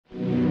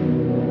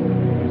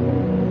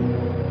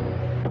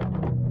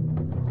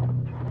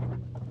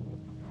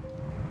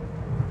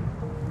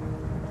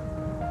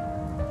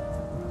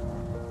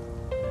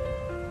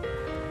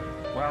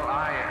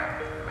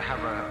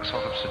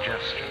sort of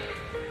suggestion.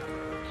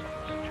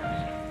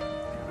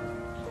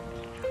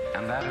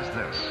 And that is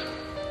this.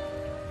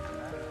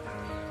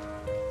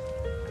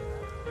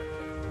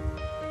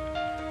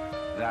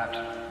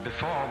 That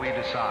before we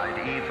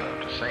decide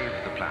either to save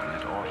the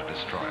planet or to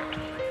destroy it,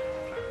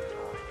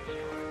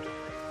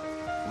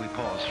 we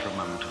pause for a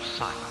moment of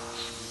silence.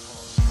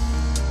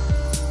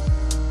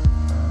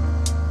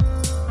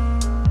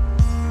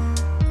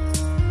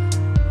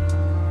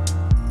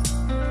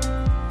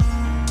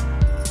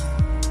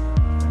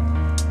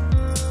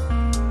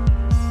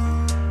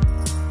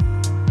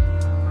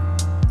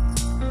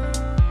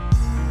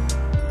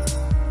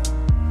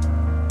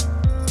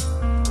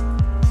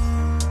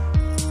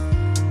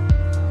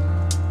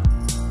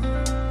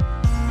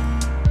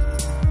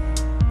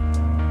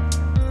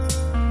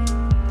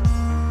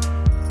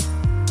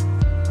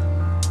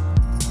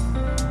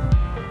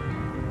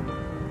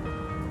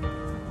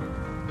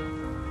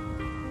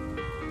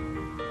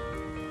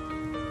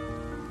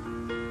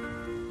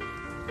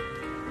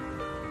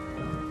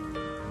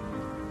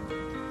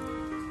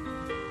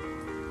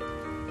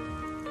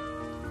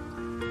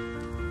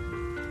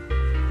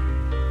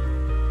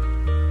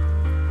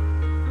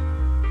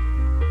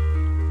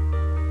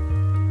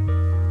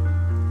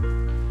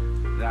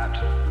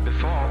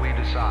 Before we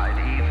decide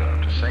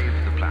either to save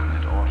the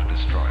planet or to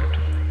destroy it,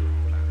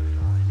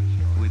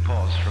 we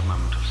pause for a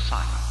moment of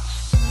silence.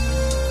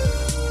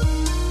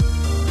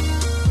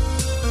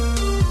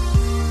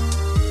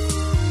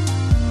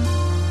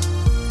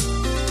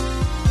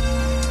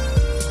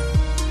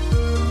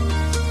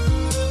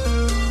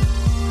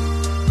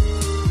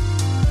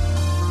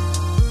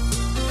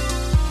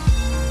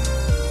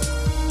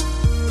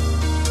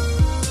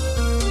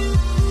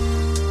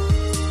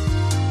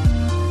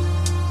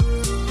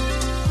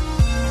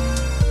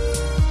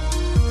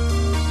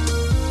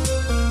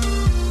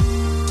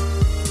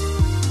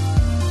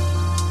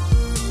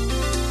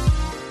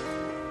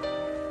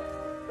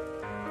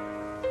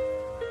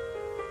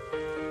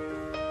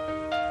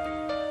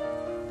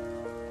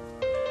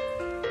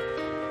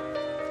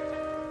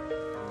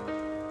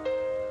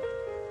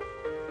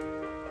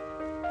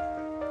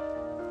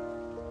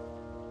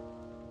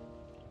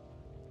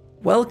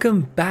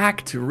 Welcome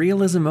back to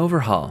Realism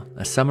Overhaul,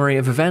 a summary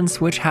of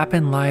events which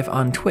happen live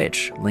on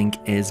Twitch. Link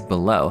is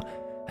below.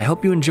 I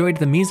hope you enjoyed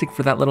the music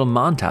for that little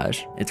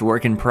montage. It's a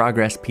work in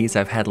progress piece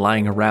I've had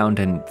lying around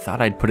and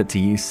thought I'd put it to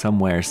use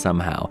somewhere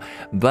somehow.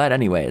 But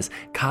anyways,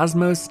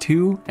 Cosmos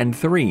 2 and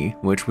 3,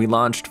 which we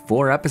launched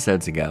 4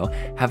 episodes ago,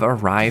 have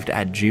arrived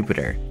at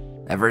Jupiter.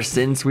 Ever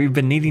since, we've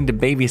been needing to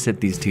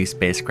babysit these 2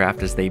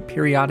 spacecraft as they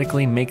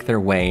periodically make their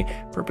way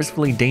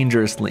purposefully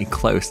dangerously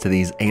close to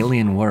these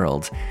alien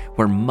worlds,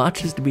 where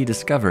much is to be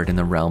discovered in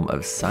the realm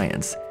of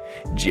science.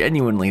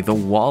 Genuinely, the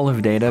wall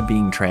of data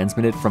being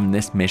transmitted from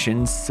this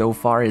mission so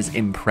far is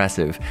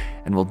impressive,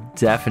 and will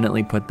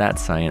definitely put that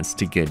science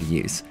to good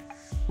use.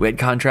 We had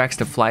contracts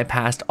to fly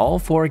past all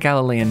 4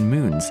 Galilean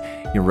moons,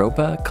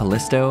 Europa,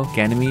 Callisto,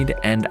 Ganymede,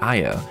 and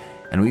Io,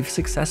 and we've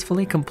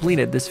successfully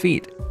completed this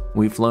feat.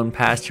 We've flown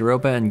past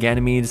Europa and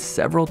Ganymede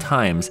several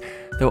times,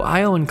 though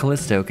Io and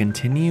Callisto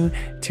continue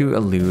to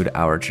elude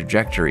our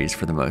trajectories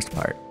for the most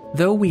part.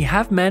 Though we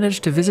have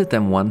managed to visit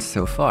them once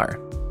so far.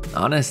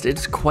 Honest,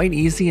 it's quite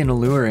easy and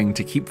alluring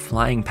to keep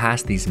flying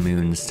past these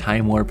moons,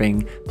 time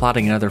warping,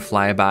 plotting another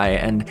flyby,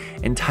 and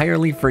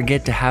entirely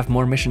forget to have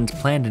more missions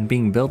planned and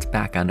being built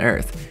back on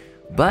Earth.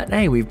 But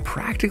hey, we've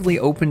practically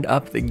opened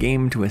up the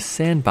game to a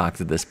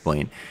sandbox at this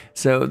point,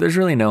 so there's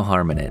really no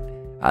harm in it.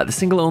 The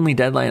single only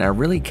deadline I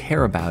really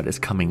care about is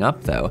coming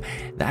up though,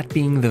 that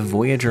being the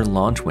Voyager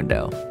launch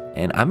window.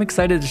 And I'm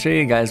excited to show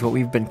you guys what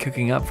we've been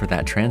cooking up for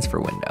that transfer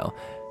window.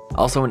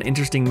 Also, an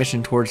interesting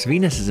mission towards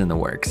Venus is in the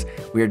works.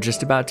 We are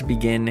just about to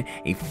begin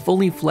a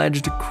fully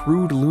fledged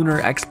crewed lunar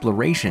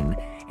exploration,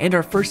 and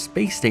our first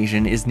space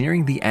station is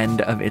nearing the end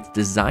of its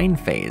design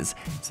phase,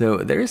 so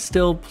there's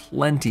still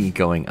plenty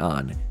going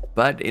on.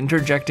 But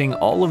interjecting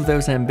all of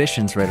those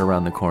ambitions right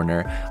around the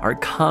corner are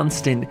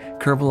constant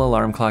Kerbal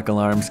alarm clock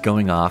alarms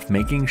going off,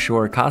 making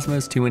sure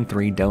Cosmos 2 and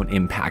 3 don't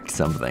impact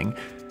something.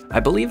 I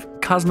believe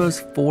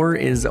Cosmos 4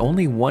 is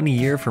only 1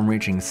 year from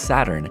reaching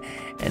Saturn,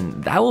 and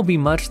that will be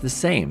much the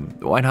same.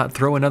 Why not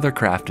throw another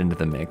craft into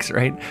the mix,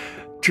 right?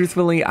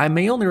 Truthfully, I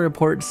may only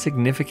report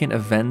significant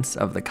events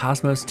of the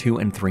Cosmos 2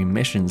 and 3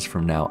 missions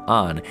from now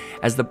on,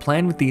 as the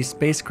plan with these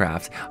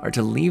spacecraft are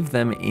to leave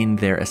them in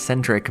their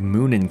eccentric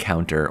moon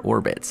encounter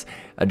orbits,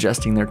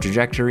 adjusting their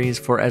trajectories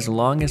for as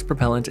long as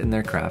propellant in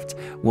their craft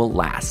will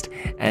last.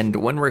 And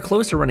when we're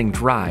close to running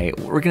dry,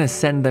 we're going to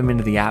send them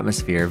into the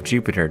atmosphere of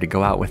Jupiter to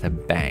go out with a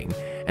bang.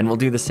 And we'll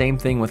do the same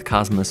thing with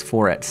Cosmos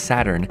 4 at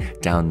Saturn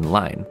down the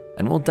line.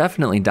 And we'll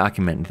definitely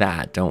document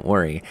that, don't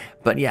worry.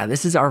 But yeah,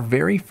 this is our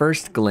very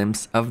first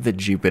glimpse of the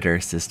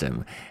Jupiter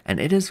system, and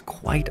it is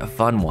quite a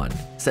fun one.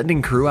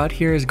 Sending crew out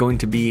here is going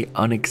to be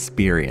an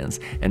experience,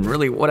 and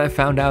really what I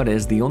found out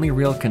is the only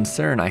real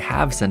concern I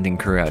have sending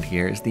crew out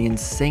here is the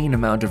insane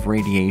amount of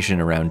radiation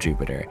around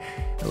Jupiter.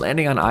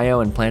 Landing on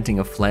Io and planting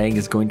a flag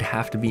is going to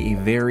have to be a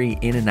very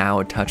in and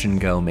out touch and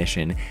go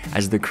mission,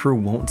 as the crew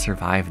won't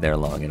survive there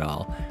long at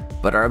all.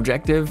 But our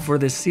objective for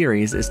this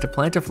series is to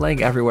plant a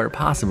flag everywhere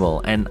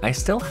possible, and I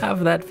still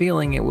have that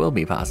feeling it will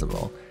be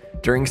possible.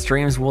 During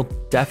streams, we'll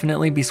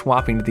definitely be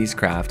swapping to these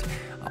craft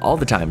all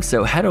the time,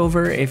 so head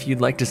over if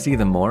you'd like to see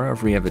them more, or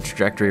if we have a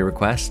trajectory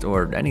request,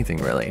 or anything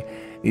really.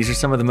 These are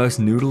some of the most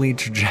noodly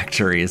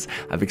trajectories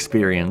I've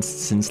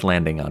experienced since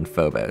landing on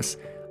Phobos.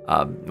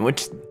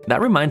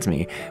 That reminds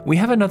me, we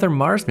have another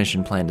Mars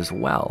mission planned as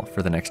well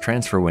for the next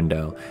transfer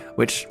window,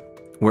 which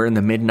we're in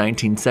the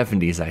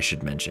mid-1970s, I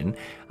should mention,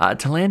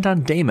 to land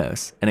on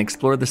Deimos and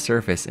explore the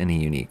surface in a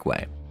unique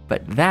way.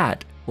 But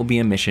that will be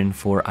a mission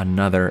for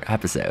another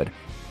episode.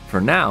 For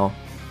now,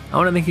 I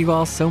want to thank you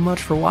all so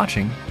much for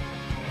watching,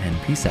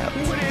 and peace out.